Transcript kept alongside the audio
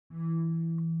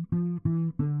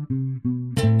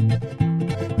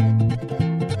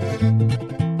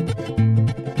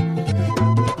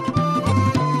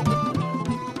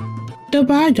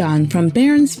Dobar dan from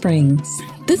Barron Springs.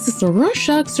 This is the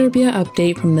Rorschach Serbia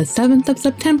update from the 7th of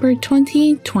September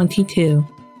 2022.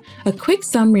 A quick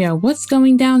summary of what's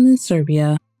going down in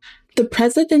Serbia. The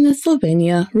president of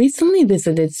Slovenia recently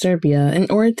visited Serbia in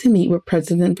order to meet with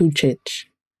President Vucic.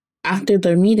 After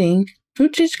their meeting,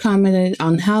 Vucic commented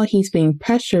on how he's being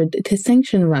pressured to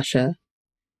sanction Russia.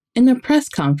 In a press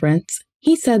conference,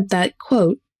 he said that,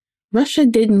 quote, Russia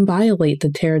didn't violate the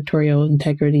territorial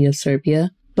integrity of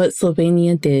Serbia, but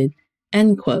Slovenia did,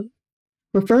 end quote,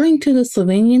 referring to the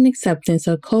Slovenian acceptance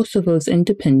of Kosovo's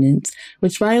independence,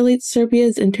 which violates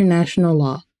Serbia's international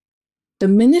law. The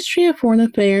Ministry of Foreign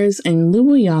Affairs in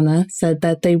Ljubljana said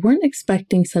that they weren't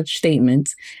expecting such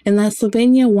statements and that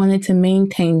Slovenia wanted to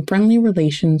maintain friendly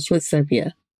relations with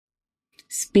Serbia.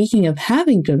 Speaking of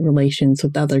having good relations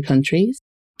with other countries,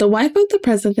 the wife of the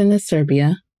president of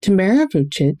Serbia, Tamara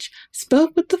Vucic,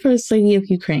 spoke with the First Lady of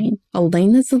Ukraine,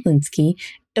 Olena Zelensky,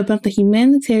 about the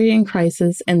humanitarian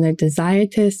crisis and their desire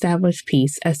to establish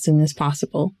peace as soon as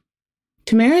possible.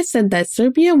 Tamara said that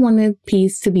Serbia wanted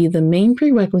peace to be the main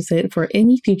prerequisite for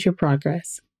any future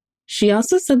progress. She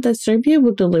also said that Serbia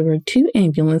will deliver 2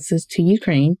 ambulances to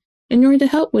Ukraine in order to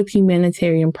help with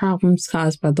humanitarian problems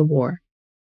caused by the war.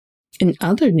 In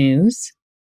other news,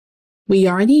 we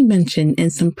already mentioned in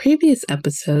some previous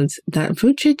episodes that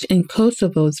Vucic and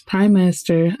Kosovo's Prime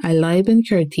Minister Aybin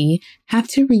Kurti have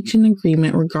to reach an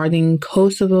agreement regarding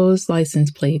Kosovo's license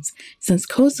plates, since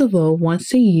Kosovo wants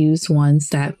to use ones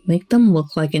that make them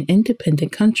look like an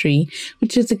independent country,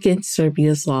 which is against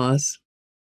Serbia's laws.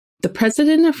 The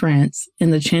President of France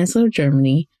and the Chancellor of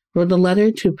Germany wrote a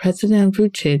letter to President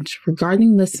Vucic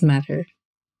regarding this matter.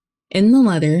 In the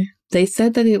letter, they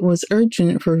said that it was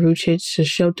urgent for Vucic to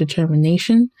show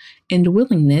determination and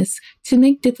willingness to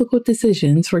make difficult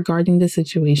decisions regarding the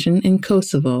situation in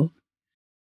Kosovo.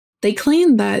 They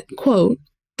claimed that, quote,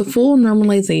 the full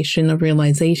normalization of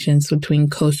relations between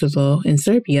Kosovo and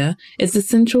Serbia is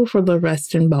essential for the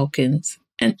Western Balkans,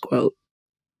 end quote.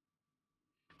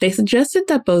 They suggested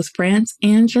that both France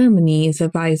and Germany's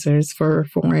advisors for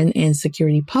foreign and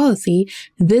security policy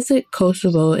visit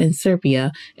Kosovo and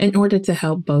Serbia in order to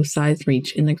help both sides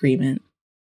reach an agreement.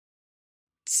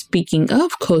 Speaking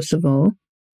of Kosovo,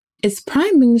 its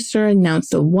prime minister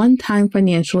announced a one-time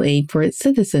financial aid for its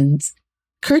citizens.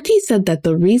 Kurti said that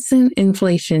the recent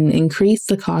inflation increased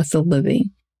the cost of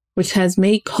living, which has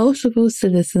made Kosovo's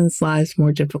citizens' lives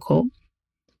more difficult.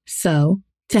 So,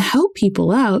 to help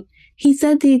people out, he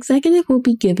said the executive will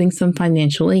be giving some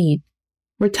financial aid.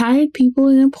 Retired people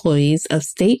and employees of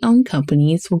state-owned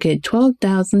companies will get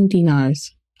 12,000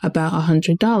 dinars, about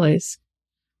 $100.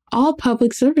 All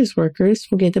public service workers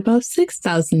will get about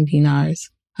 6,000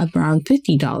 dinars, around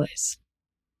 $50.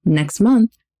 Next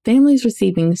month, families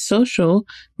receiving social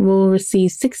will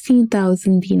receive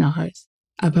 16,000 dinars,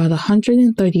 about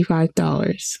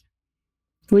 $135,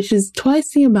 which is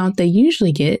twice the amount they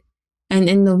usually get, and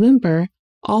in November,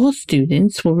 all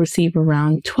students will receive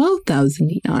around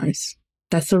 12,000 dinars.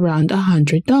 That's around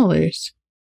 $100.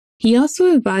 He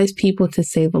also advised people to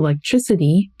save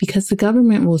electricity because the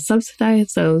government will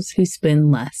subsidize those who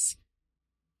spend less.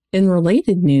 In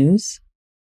related news,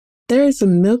 there is a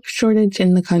milk shortage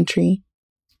in the country.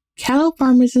 Cattle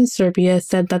farmers in Serbia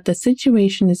said that the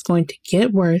situation is going to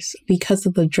get worse because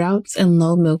of the droughts and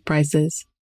low milk prices.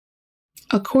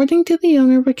 According to the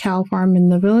owner of a cow farm in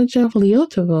the village of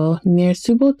Ljotovo near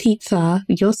Subotica,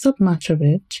 Josip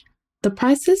Matrovic, the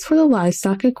prices for the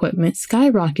livestock equipment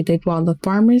skyrocketed while the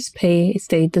farmer's pay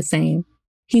stayed the same.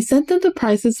 He said that the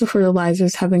prices of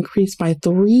fertilizers have increased by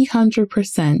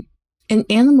 300% and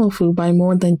animal food by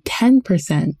more than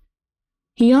 10%.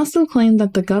 He also claimed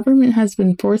that the government has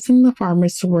been forcing the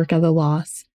farmers to work at a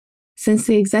loss, since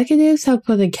the executives have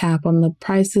put a cap on the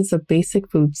prices of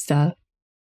basic foodstuff.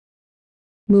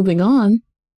 Moving on,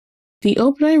 the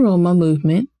Obraj Roma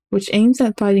movement, which aims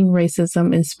at fighting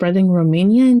racism and spreading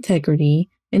Romanian integrity,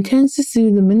 intends to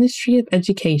sue the Ministry of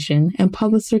Education and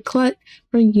Publisher Clet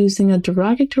for using a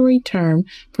derogatory term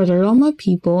for the Roma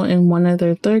people in one of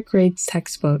their 3rd grade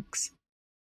textbooks.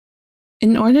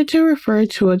 In order to refer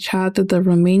to a child of the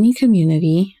Romani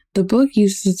community, the book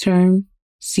uses the term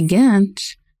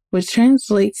Cigant, which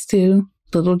translates to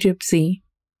little gypsy.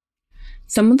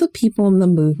 Some of the people in the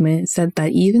movement said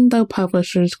that even though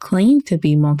publishers claim to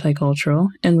be multicultural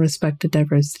and respect the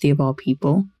diversity of all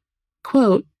people,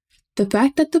 quote, the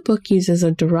fact that the book uses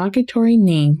a derogatory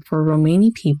name for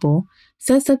Romani people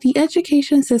says that the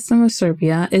education system of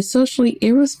Serbia is socially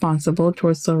irresponsible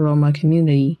towards the Roma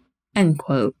community, end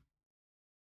quote.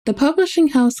 The publishing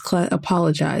house Clet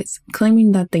apologized,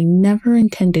 claiming that they never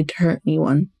intended to hurt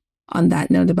anyone. On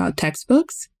that note about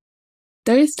textbooks,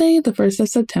 Thursday, the 1st of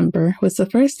September, was the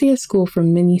first day of school for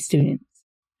many students.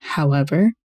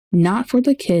 However, not for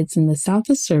the kids in the south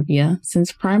of Serbia,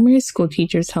 since primary school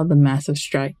teachers held a massive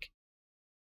strike.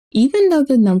 Even though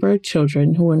the number of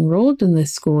children who enrolled in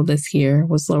this school this year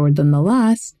was lower than the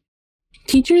last,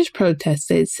 teachers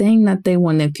protested, saying that they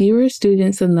wanted fewer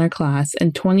students in their class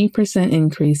and 20%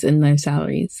 increase in their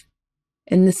salaries.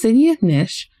 In the city of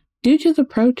Niš, due to the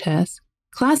protests,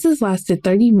 classes lasted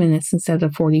 30 minutes instead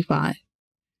of 45.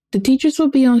 The teachers will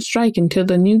be on strike until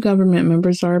the new government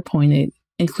members are appointed,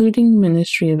 including the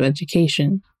Ministry of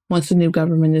Education. Once the new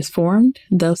government is formed,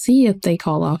 they'll see if they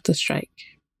call off the strike.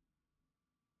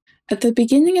 At the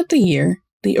beginning of the year,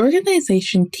 the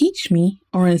organization Teach Me,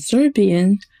 or in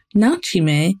Serbian, Nauči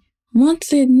Me, launched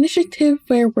the initiative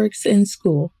Fair Works in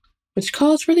School, which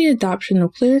calls for the adoption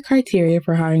of clear criteria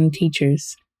for hiring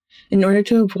teachers, in order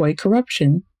to avoid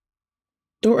corruption.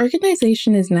 The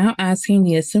organization is now asking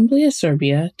the Assembly of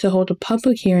Serbia to hold a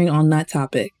public hearing on that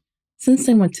topic, since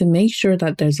they want to make sure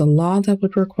that there's a law that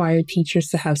would require teachers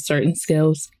to have certain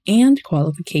skills and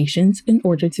qualifications in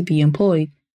order to be employed.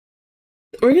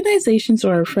 The organizations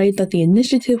are afraid that the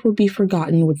initiative will be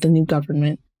forgotten with the new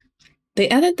government. They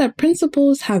added that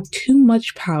principals have too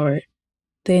much power.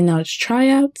 They announce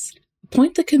tryouts,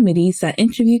 appoint the committees that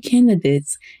interview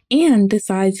candidates, and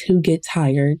decides who gets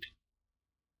hired.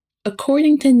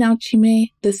 According to Nauči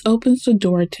Me, this opens the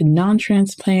door to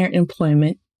non-transparent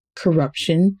employment,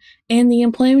 corruption, and the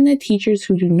employment of teachers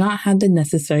who do not have the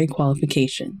necessary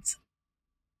qualifications.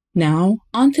 Now,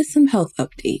 on to some health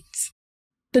updates.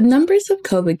 The numbers of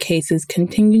COVID cases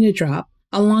continue to drop,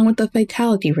 along with the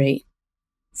fatality rate.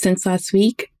 Since last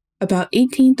week, about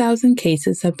 18,000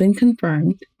 cases have been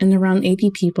confirmed and around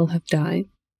 80 people have died.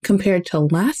 Compared to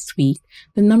last week,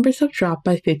 the numbers have dropped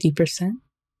by 50%.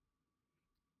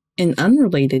 In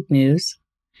unrelated news,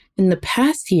 in the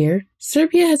past year,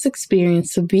 Serbia has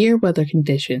experienced severe weather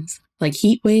conditions like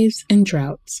heat waves and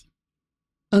droughts.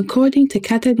 According to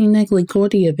Katarina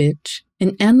Gligorjević,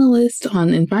 an analyst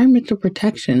on environmental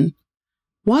protection,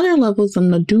 water levels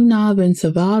on the Dunav and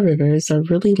Sava rivers are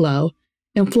really low,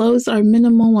 and flows are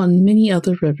minimal on many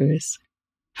other rivers.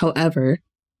 However,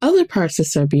 other parts of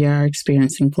Serbia are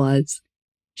experiencing floods.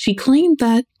 She claimed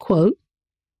that, quote,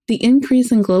 the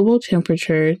increase in global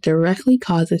temperature directly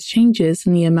causes changes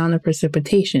in the amount of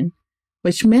precipitation,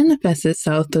 which manifests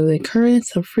itself through the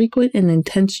occurrence of frequent and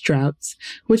intense droughts,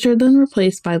 which are then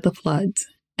replaced by the floods,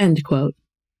 end quote.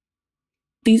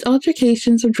 These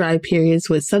altercations of dry periods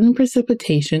with sudden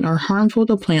precipitation are harmful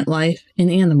to plant life and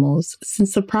animals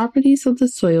since the properties of the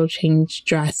soil change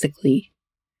drastically.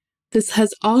 This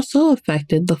has also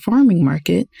affected the farming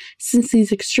market since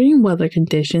these extreme weather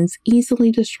conditions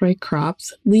easily destroy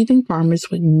crops, leaving farmers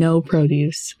with no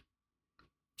produce.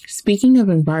 Speaking of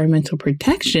environmental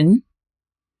protection,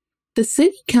 the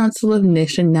City Council of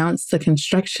Niš announced the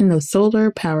construction of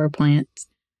solar power plants.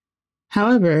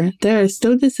 However, there are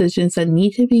still decisions that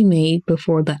need to be made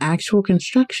before the actual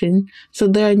construction, so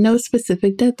there are no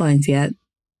specific deadlines yet.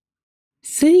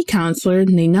 City Councilor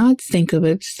Nenad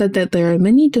Stankovic said that there are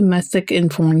many domestic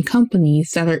and foreign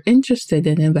companies that are interested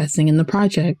in investing in the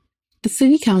project. The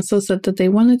City Council said that they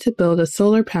wanted to build a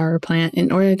solar power plant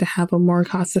in order to have a more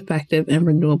cost-effective and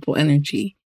renewable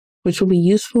energy, which will be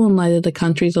useful in light of the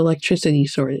country's electricity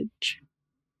shortage.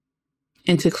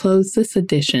 And to close this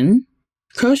edition,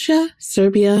 Croatia,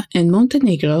 Serbia, and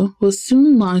Montenegro will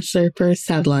soon launch their first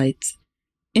satellites.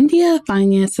 India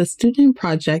financed a student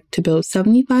project to build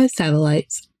 75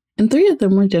 satellites, and 3 of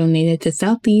them were donated to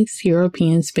Southeast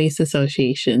European Space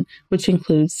Association, which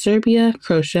includes Serbia,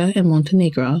 Croatia, and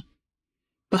Montenegro.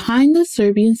 Behind the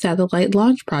Serbian satellite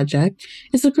launch project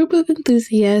is a group of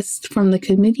enthusiasts from the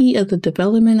Committee of the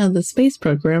Development of the Space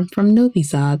Program from Novi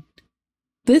Sad.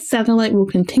 This satellite will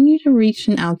continue to reach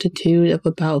an altitude of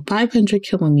about 500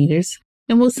 kilometers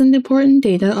and will send important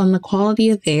data on the quality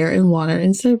of air and water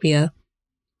in Serbia.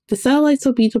 The satellites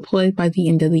will be deployed by the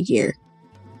end of the year.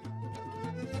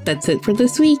 That's it for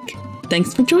this week.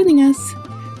 Thanks for joining us.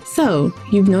 So,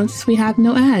 you've noticed we have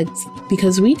no ads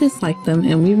because we dislike them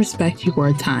and we respect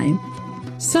your time.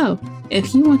 So,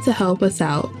 if you want to help us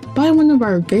out, buy one of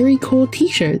our very cool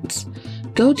t-shirts.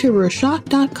 Go to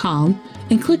Rorschach.com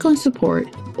and click on support,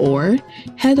 or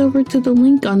head over to the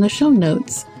link on the show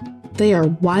notes. They are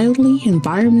wildly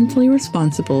environmentally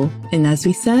responsible and, as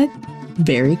we said,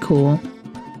 very cool.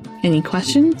 Any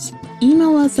questions?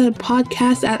 Email us at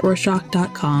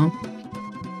podcast@rorschach.com.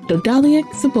 Dodaliak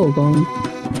Zabogom.